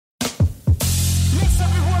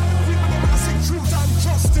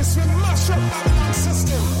justice, we mash up Babylon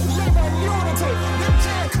system. Live on unity, you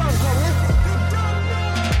can't conquer it.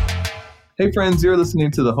 Hey friends, you're listening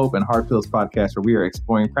to the Hope and Hard Pills podcast, where we are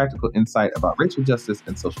exploring practical insight about racial justice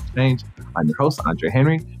and social change. I'm your host, Andre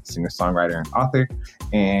Henry, singer, songwriter, and author.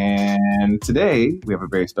 And today we have a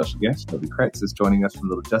very special guest. Shelby Kretz is joining us from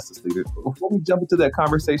Little Justice Leaders. But before we jump into that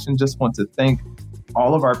conversation, just want to thank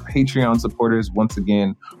all of our Patreon supporters once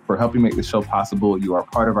again for helping make the show possible. You are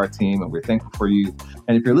part of our team and we're thankful for you.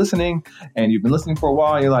 And if you're listening and you've been listening for a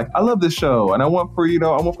while and you're like, I love this show and I want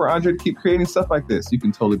for Andre to keep creating stuff like this, you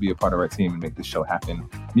can totally be a part of our team and make this show happen.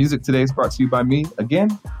 Music today is brought to you by me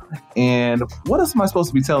again. And what else am I supposed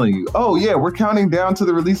to be telling you? Oh yeah, we're counting down to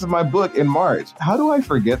the release of my book in March. How do I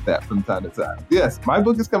forget that from time to time? Yes, my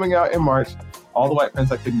book is coming out in March. All the White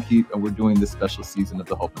Prince I Couldn't Keep, and we're doing this special season of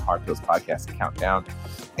the Hope and Hard Pills podcast to count down.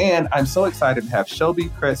 And I'm so excited to have Shelby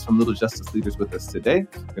Kretz from Little Justice Leaders with us today.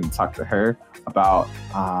 We're going to talk to her about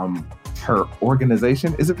her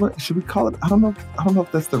organization. Should we call it? I don't know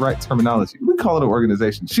if that's the right terminology. We call it an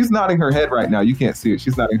organization. She's nodding her head right now. You can't see it.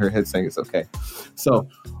 She's nodding her head saying it's okay. So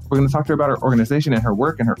we're going to talk to her about her organization and her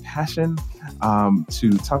work and her passion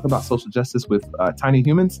to talk about social justice with tiny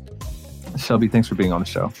humans. Shelby, thanks for being on the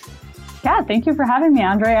show. Yeah, thank you for having me,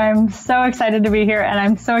 Andre. I'm so excited to be here, and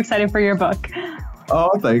I'm so excited for your book.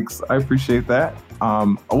 Oh, thanks. I appreciate that.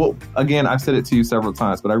 Well, again, I've said it to you several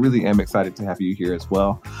times, but I really am excited to have you here as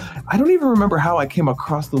well. I don't even remember how I came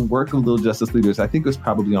across the work of Little Justice Leaders. I think it was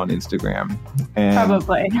probably on Instagram.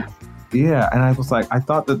 Probably. Yeah, and I was like, I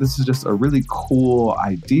thought that this is just a really cool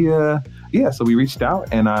idea. Yeah, so we reached out,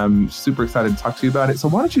 and I'm super excited to talk to you about it. So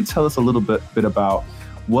why don't you tell us a little bit about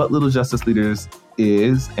what Little Justice Leaders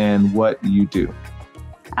is and what you do?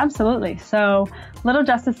 Absolutely. So Little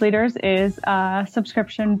Justice Leaders is a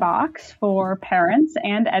subscription box for parents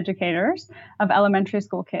and educators of elementary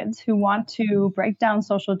school kids who want to break down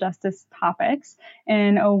social justice topics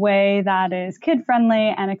in a way that is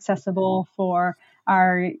kid-friendly and accessible for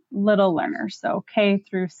our little learners, so K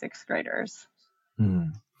through 6th graders.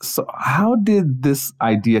 So how did this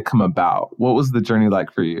idea come about? What was the journey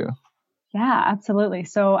like for you? Yeah, absolutely.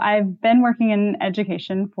 So I've been working in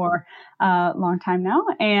education for a long time now,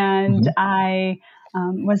 and I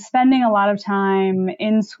was spending a lot of time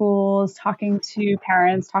in schools, talking to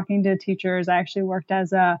parents, talking to teachers. I actually worked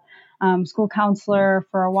as a school counselor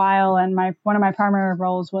for a while, and one of my primary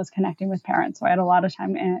roles was connecting with parents. So I had a lot of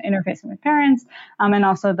time interfacing with parents and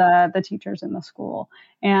also the teachers in the school.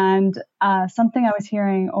 And something I was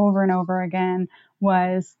hearing over and over again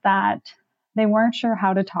was that they weren't sure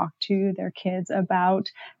how to talk to their kids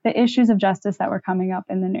about the issues of justice that were coming up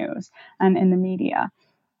in the news and in the media.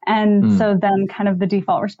 And so then kind of the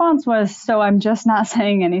default response was, so I'm just not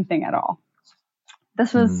saying anything at all.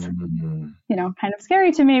 This was, kind of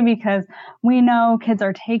scary to me because we know kids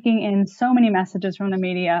are taking in so many messages from the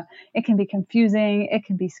media. It can be confusing. It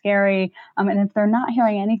can be scary. And if they're not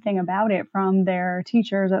hearing anything about it from their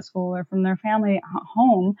teachers at school or from their family at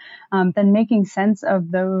home, then making sense of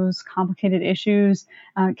those complicated issues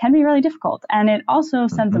can be really difficult. And it also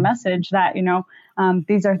sends a message that,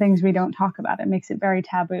 these are things we don't talk about. It makes it very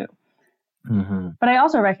taboo. But I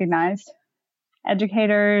also recognized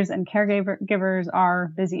educators and caregivers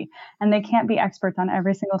are busy and they can't be experts on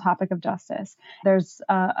every single topic of justice. There's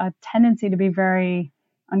a tendency to be very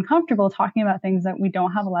uncomfortable talking about things that we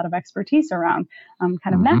don't have a lot of expertise around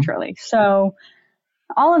kind of naturally. So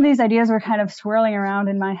all of these ideas were kind of swirling around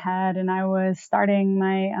in my head, and I was starting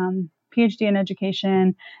my PhD in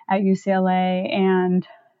education at UCLA and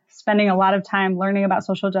spending a lot of time learning about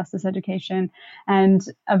social justice education. And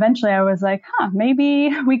eventually I was like,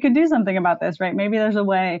 maybe we could do something about this, right? Maybe there's a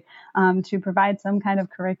way to provide some kind of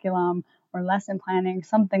curriculum or lesson planning,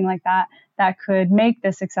 something like that, that could make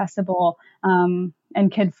this accessible and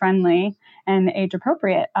kid-friendly and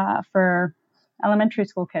age-appropriate for elementary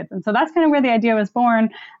school kids. And so that's kind of where the idea was born.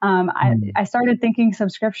 I started thinking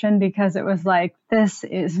subscription because it was like, this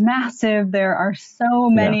is massive. There are so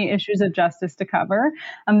many issues of justice to cover.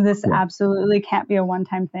 This absolutely can't be a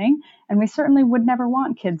one-time thing. And we certainly would never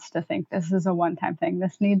want kids to think this is a one-time thing.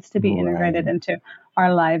 This needs to be integrated into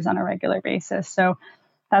our lives on a regular basis. So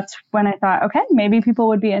that's when I thought, okay, maybe people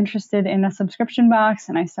would be interested in a subscription box.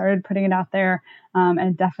 And I started putting it out there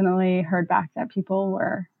and definitely heard back that people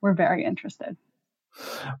were very interested.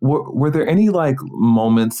 Were there any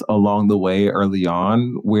moments along the way early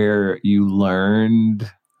on where you learned,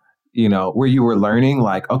 where you were learning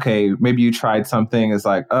okay, maybe you tried something, it's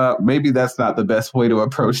maybe that's not the best way to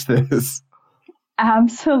approach this?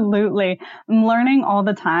 Absolutely. I'm learning all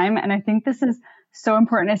the time. And I think this is so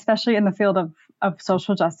important, especially in the field of of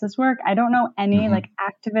social justice work. I don't know any like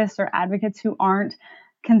activists or advocates who aren't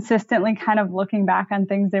consistently kind of looking back on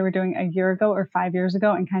things they were doing a year ago or 5 years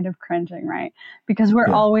ago and kind of cringing, right? Because we're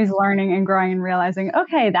always learning and growing and realizing,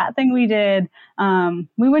 okay, that thing we did,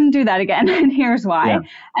 we wouldn't do that again. And here's why. Yeah.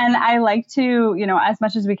 And I like to, you know, as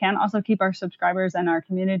much as we can, also keep our subscribers and our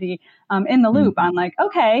community in the loop on like,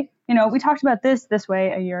 okay, you know, we talked about this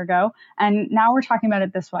way a year ago, and now we're talking about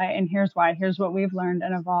it this way. And here's why. Here's what we've learned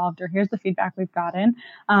and evolved, or here's the feedback we've gotten.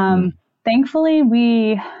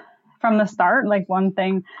 Thankfully, from the start, like one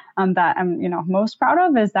thing that I'm, you know, most proud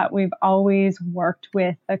of is that we've always worked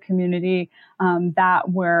with a community that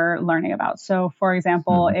we're learning about. So, for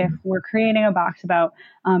example, if we're creating a box about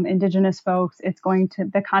Indigenous folks,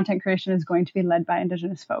 the content creation is going to be led by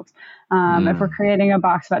Indigenous folks. If we're creating a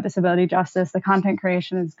box about disability justice, the content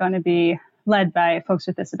creation is going to be led by folks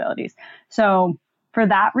with disabilities. So, for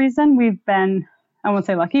that reason, we've been, I won't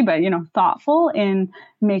say lucky, but, you know, thoughtful in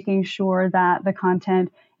making sure that the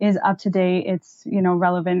content is up to date. It's, you know,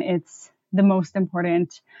 relevant. It's the most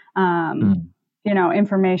important, you know,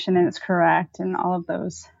 information, and it's correct and all of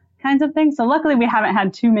those kinds of things. So luckily we haven't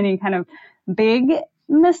had too many kind of big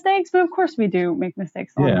mistakes, but of course we do make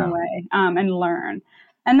mistakes along the way and learn.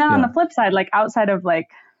 And then on the flip side, like outside of like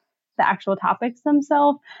the actual topics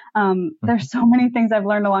themselves, there's so many things I've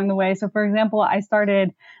learned along the way. So for example,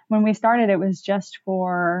 when we started, it was just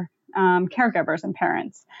for caregivers and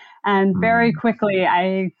parents. And very quickly,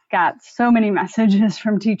 I got so many messages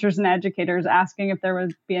from teachers and educators asking if there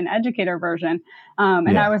would be an educator version.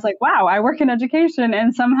 And I was like, wow, I work in education.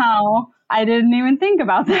 And somehow I didn't even think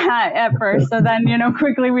about that at first. So then, you know,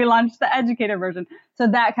 quickly we launched the educator version. So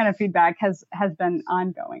that kind of feedback has been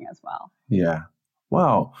ongoing as well. Yeah.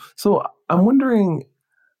 Wow. So I'm wondering,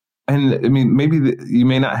 and I mean, maybe you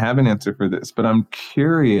may not have an answer for this, but I'm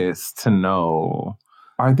curious to know,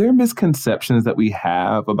 are there misconceptions that we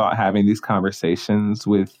have about having these conversations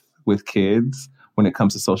with kids when it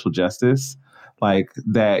comes to social justice? Like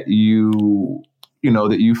that you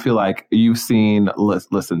feel like you've seen,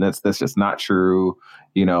 listen, that's just not true,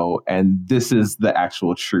 you know, and this is the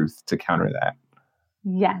actual truth to counter that?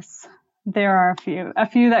 Yes, there are a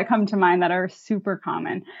few that come to mind that are super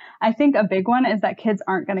common. I think a big one is that kids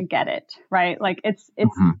aren't going to get it, right? Like it's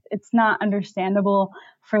not understandable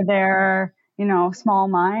for their, you know, small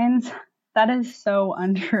minds. That is so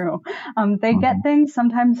untrue. They get things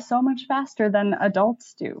sometimes so much faster than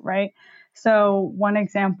adults do, right? So one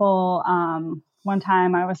example, one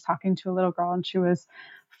time I was talking to a little girl and she was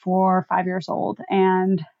 4 or 5 years old,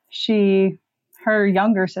 and her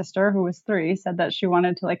younger sister, who was 3, said that she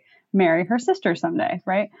wanted to like marry her sister someday,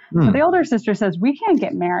 right? So the older sister says, we can't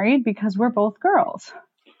get married because we're both girls.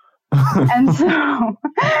 And so,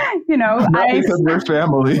 you know, because we're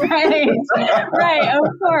family. Right,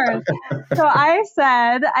 of course. So I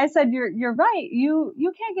said, you're right. You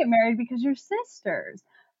can't get married because you're sisters.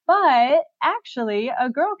 But actually, a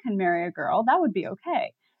girl can marry a girl. That would be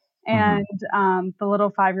okay. And the little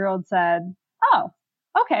 5-year-old said, oh,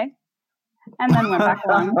 okay. And then went back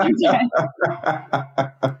along.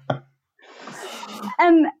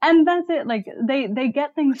 And that's it. Like they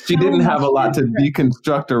get things. She didn't have a lot to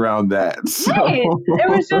deconstruct around that. So. Right. It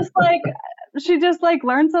was just like, she just like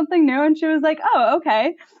learned something new and she was like, oh,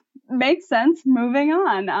 okay. Makes sense. Moving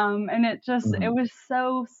on. And it just, it was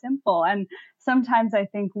so simple. And sometimes I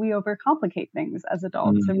think we overcomplicate things as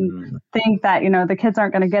adults and think that, you know, the kids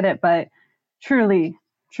aren't going to get it, but truly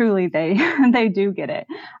they do get it.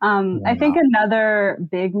 I think another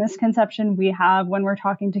big misconception we have when we're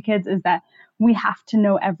talking to kids is that we have to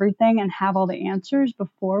know everything and have all the answers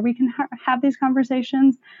before we can have these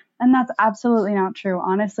conversations. And that's absolutely not true.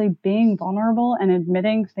 Honestly, being vulnerable and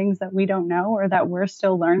admitting things that we don't know or that we're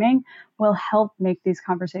still learning will help make these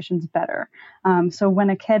conversations better. So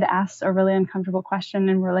when a kid asks a really uncomfortable question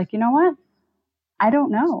and we're like, you know what? I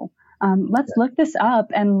don't know. Let's look this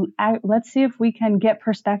up and let's see if we can get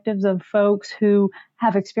perspectives of folks who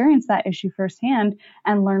have experienced that issue firsthand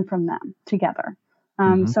and learn from them together.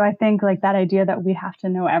 So I think like that idea that we have to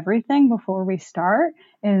know everything before we start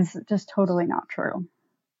is just totally not true.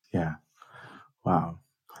 Yeah. Wow.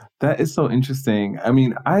 That is so interesting. I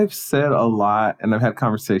mean, I've said a lot and I've had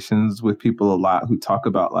conversations with people a lot who talk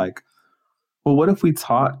about like, well, what if we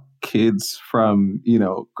taught kids from, you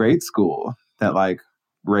know, grade school that like,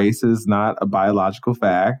 race is not a biological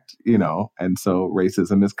fact, you know, and so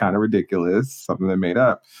racism is kind of ridiculous, something they made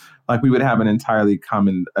up. Like we would have an entirely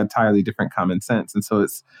different common sense. And so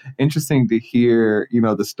it's interesting to hear, you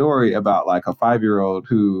know, the story about like a 5-year-old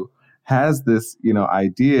who has this, you know,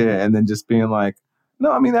 idea and then just being like,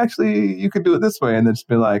 no, I mean, actually you could do it this way. And then just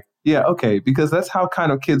be like, Yeah, okay, because that's how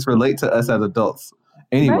kind of kids relate to us as adults.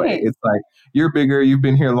 Anyway, Right. it's like, you're bigger, you've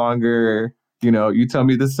been here longer, you tell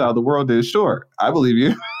me this is how the world is. Sure, I believe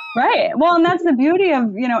you. Right. Well, and that's the beauty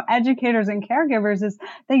of, educators and caregivers is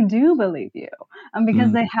they do believe you, because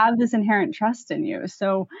Mm, they have this inherent trust in you.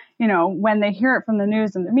 So, when they hear it from the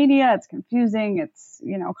news and the media, it's confusing, it's,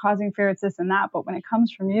 causing fear, it's this and that. But when it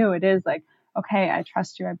comes from you, it is like, okay, I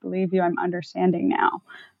trust you, I believe you, I'm understanding now.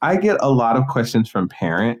 I get a lot of questions from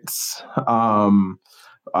parents.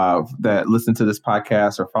 That listen to this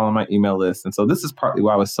podcast or follow my email list. And so this is partly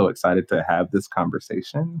why I was so excited to have this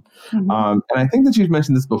conversation. Mhm. And I think that you've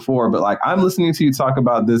mentioned this before, but like I'm listening to you talk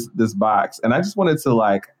about this box, and I just wanted to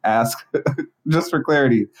like ask, just for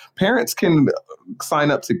clarity, parents can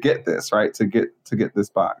sign up to get this, right? To get this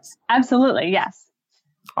box. Absolutely. Yes.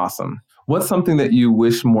 Awesome. What's something that you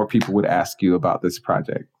wish more people would ask you about this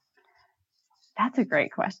project? That's a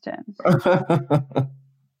great question.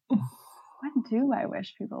 What do I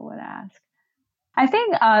wish people would ask? I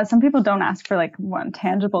think some people don't ask for like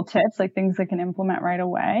tangible tips, like things they can implement right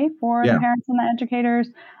away for the Yeah. parents and the educators.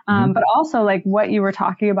 Mhm. But also like what you were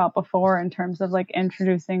talking about before in terms of like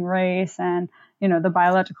introducing race and, the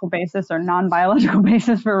biological basis or non-biological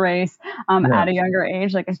basis for race Yeah. at a younger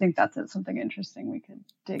age. Like I think that's something interesting we could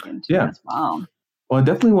dig into Yeah. as well. Well, I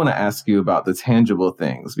definitely want to ask you about the tangible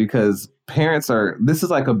things because this is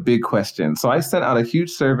like a big question. So I sent out a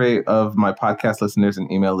huge survey of my podcast listeners and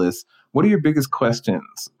email list. What are your biggest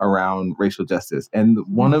questions around racial justice? And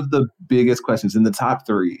one of the biggest questions in the top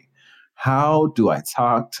 3, how do I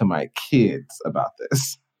talk to my kids about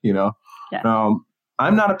this? Yeah.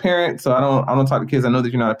 I'm not a parent, so I don't talk to kids. I know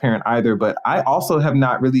that you're not a parent either, but I also have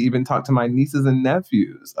not really even talked to my nieces and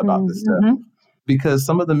nephews about this stuff. Mhm. Because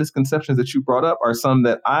some of the misconceptions that you brought up are some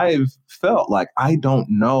that I've felt like I don't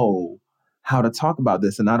know how to talk about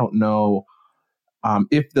this, and I don't know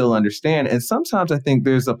if they'll understand. And sometimes I think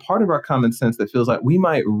there's a part of our common sense that feels like we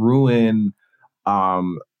might ruin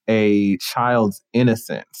a child's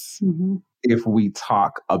innocence Mhm. if we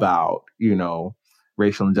talk about,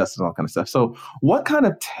 racial injustice and all kind of stuff. So what kind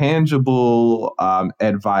of tangible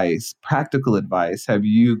advice, practical advice have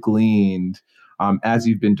you gleaned as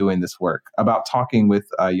you've been doing this work about talking with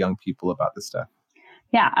young people about this stuff?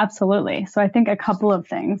 Yeah, absolutely. So I think a couple of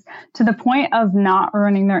things. To the point of not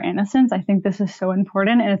ruining their innocence, I think this is so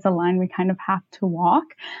important, and it's a line we kind of have to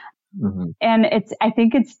walk. Mm-hmm. And I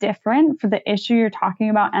think it's different for the issue you're talking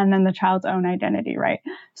about and then the child's own identity, right?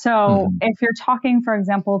 So if you're talking, for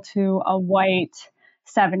example, to a white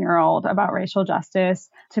 7-year-old about racial justice,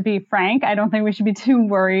 to be frank, I don't think we should be too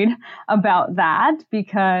worried about that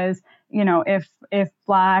because, if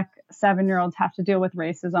Black 7-year-olds have to deal with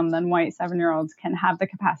racism, then white 7-year-olds can have the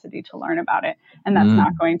capacity to learn about it. And that's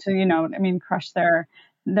not going to, crush their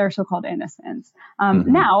so-called innocence.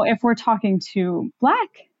 Now, if we're talking to Black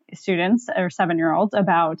students or 7-year-olds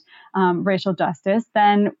about racial justice,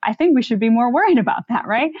 then I think we should be more worried about that,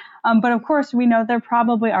 right? But of course, we know they're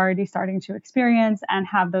probably already starting to experience and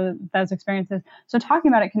have those experiences. So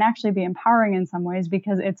talking about it can actually be empowering in some ways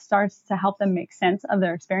because it starts to help them make sense of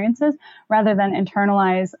their experiences rather than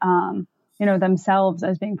internalize themselves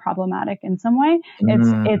as being problematic in some way.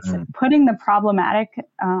 It's putting the problematic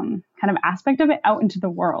kind of aspect of it out into the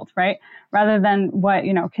world, right? Rather than what,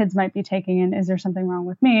 kids might be taking in, is there something wrong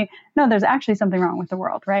with me? No, there's actually something wrong with the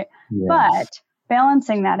world, right? Yes. But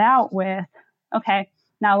balancing that out with, okay,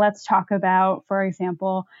 now let's talk about, for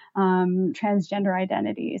example, transgender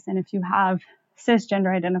identities. And if you have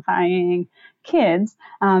cisgender identifying kids,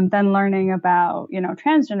 then learning about,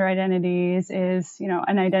 transgender identities is,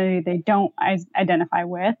 an identity they don't identify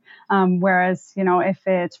with. Whereas, if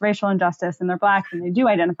it's racial injustice and they're Black, then they do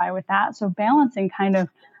identify with that. So balancing kind of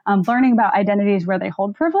learning about identities where they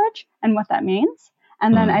hold privilege and what that means.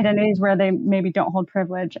 And then identities where they maybe don't hold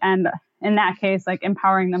privilege. And in that case, like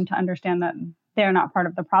empowering them to understand that they're not part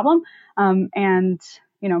of the problem. And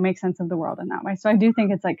make sense of the world in that way. So I do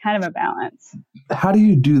think it's like kind of a balance. How do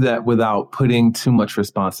you do that without putting too much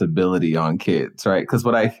responsibility on kids, right? Because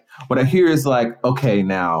what I hear is like, okay,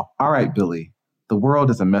 now, all right, Billy, the world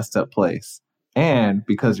is a messed up place. And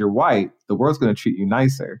because you're white, the world's going to treat you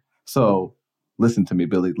nicer. So listen to me,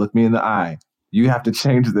 Billy, look me in the eye. You have to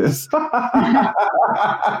change this. Right.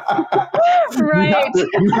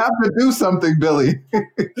 You have to do something, Billy.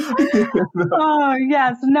 Oh,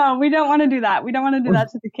 yes. No, we don't want to do that. We don't want to do that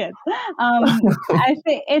to the kids. I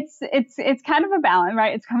think it's kind of a balance,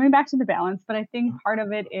 right? It's coming back to the balance. But I think part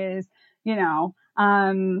of it is,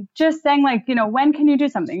 just saying like, when can you do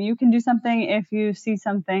something? You can do something if you see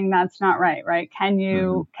something that's not right, right? Can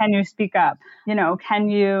you speak up? Can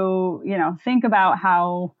you, think about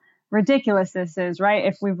how ridiculous this is, right?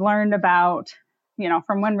 If we've learned about,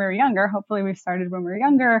 from when we were younger, hopefully we started when we were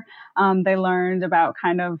younger, they learned about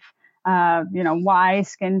kind of, why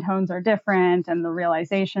skin tones are different and the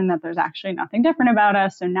realization that there's actually nothing different about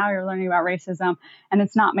us. So now you're learning about racism and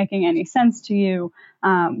it's not making any sense to you,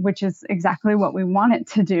 which is exactly what we want it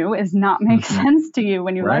to do, is not make sense to you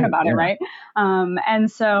when you learn about it, right? And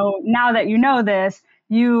so now that you know this,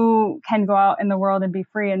 you can go out in the world and be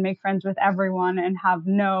free and make friends with everyone and have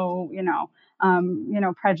no,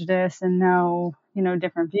 prejudice and no,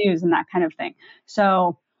 different views and that kind of thing.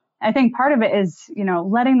 So I think part of it is,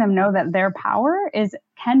 letting them know that their power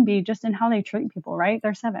can be just in how they treat people, right?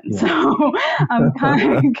 They're 7. Yeah. So,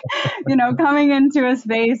 coming into a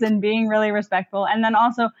space and being really respectful, and then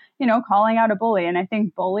also, calling out a bully. And I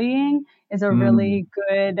think bullying is a really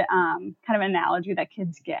good kind of analogy that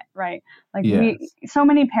kids get, right? Like so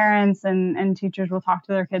many parents and teachers will talk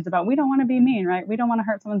to their kids about, we don't want to be mean, right? We don't want to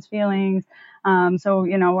hurt someone's feelings. So,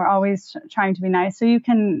 we're always trying to be nice. So you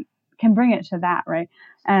can bring it to that, right?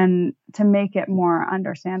 And to make it more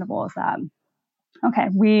understandable is that, okay,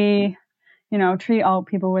 we, treat all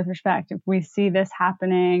people with respect. If we see this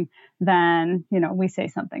happening, then, we say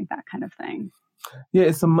something, that kind of thing. Yeah,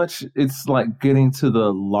 it's like getting to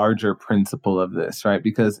the larger principle of this, right?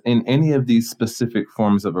 Because in any of these specific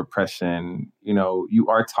forms of oppression, you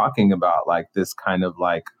are talking about like this kind of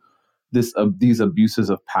like these abuses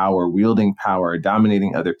of power, wielding power,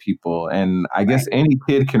 dominating other people. And I guess any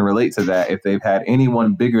kid can relate to that if they've had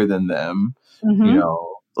anyone bigger than them,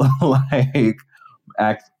 like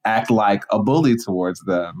act like a bully towards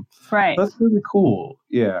them. Right. That's really cool.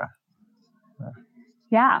 Yeah.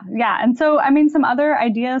 Yeah. And so, some other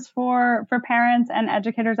ideas for parents and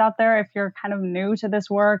educators out there, if you're kind of new to this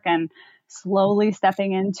work and slowly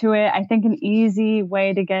stepping into it, I think an easy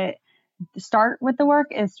way to start with the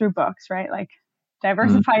work is through books, right? Like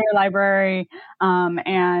diversify your library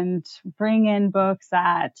and bring in books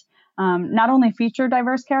that not only feature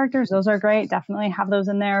diverse characters, those are great, definitely have those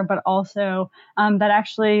in there, but also that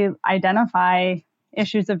actually identify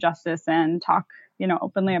issues of justice and talk,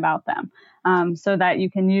 openly about them, so that you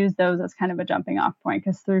can use those as kind of a jumping off point,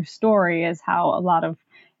 because through story is how a lot of,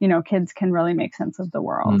 kids can really make sense of the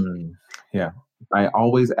world. Yeah. I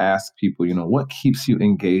always ask people, what keeps you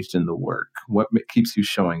engaged in the work? What keeps you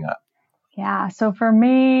showing up? Yeah. So for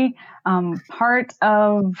me, part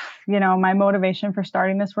of, my motivation for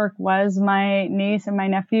starting this work was my niece and my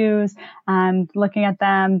nephews, and looking at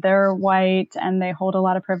them, they're white and they hold a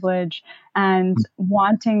lot of privilege, and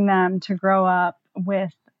wanting them to grow up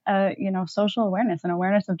with social awareness and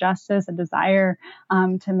awareness of justice, a desire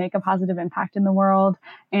to make a positive impact in the world,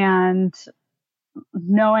 and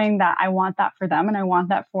knowing that I want that for them and I want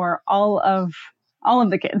that for all of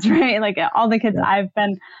the kids, right? Like all the kids I've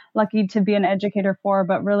been lucky to be an educator for,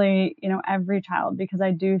 but really, every child, because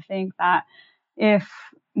I do think that if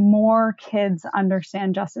more kids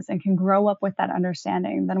understand justice and can grow up with that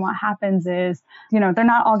understanding, then what happens is, they're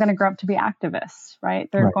not all going to grow up to be activists, right?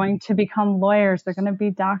 They're going to become lawyers. They're going to be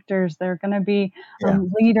doctors. They're going to be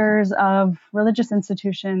leaders of religious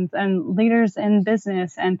institutions and leaders in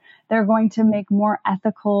business. And they're going to make more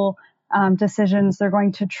ethical decisions. They're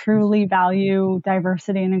going to truly value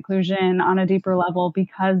diversity and inclusion on a deeper level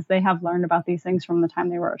because they have learned about these things from the time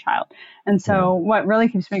they were a child. And so what really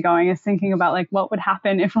keeps me going is thinking about like what would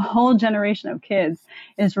happen if a whole generation of kids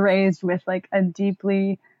is raised with like a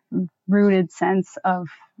deeply rooted sense of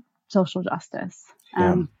social justice.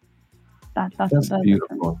 That's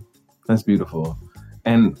beautiful. That's beautiful.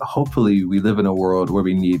 And hopefully we live in a world where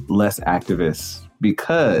we need less activists,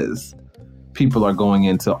 because people are going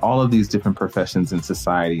into all of these different professions in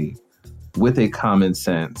society with a common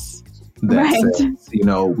sense that says,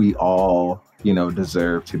 we all,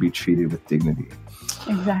 deserve to be treated with dignity.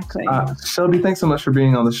 Exactly. Shelby, thanks so much for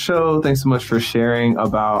being on the show. Thanks so much for sharing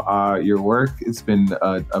about your work. It's been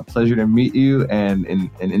a pleasure to meet you and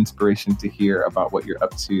an inspiration to hear about what you're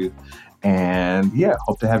up to. And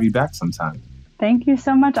hope to have you back sometime. Thank you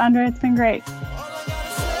so much, Andre. It's been great.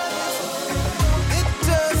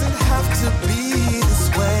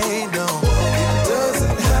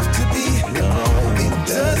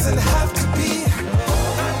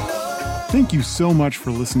 Thank you so much for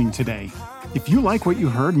listening today. If you like what you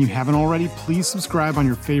heard and you haven't already, please subscribe on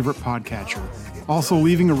your favorite podcatcher. Also,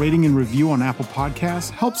 leaving a rating and review on Apple Podcasts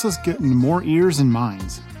helps us get into more ears and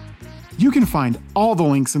minds. You can find all the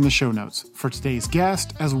links in the show notes for today's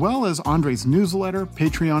guest, as well as Andre's newsletter,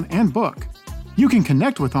 Patreon, and book. You can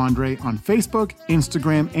connect with Andre on Facebook,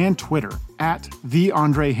 Instagram, and Twitter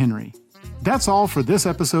 @TheAndreHenry. That's all for this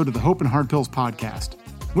episode of the Hope and Hard Pills podcast.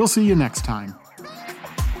 We'll see you next time.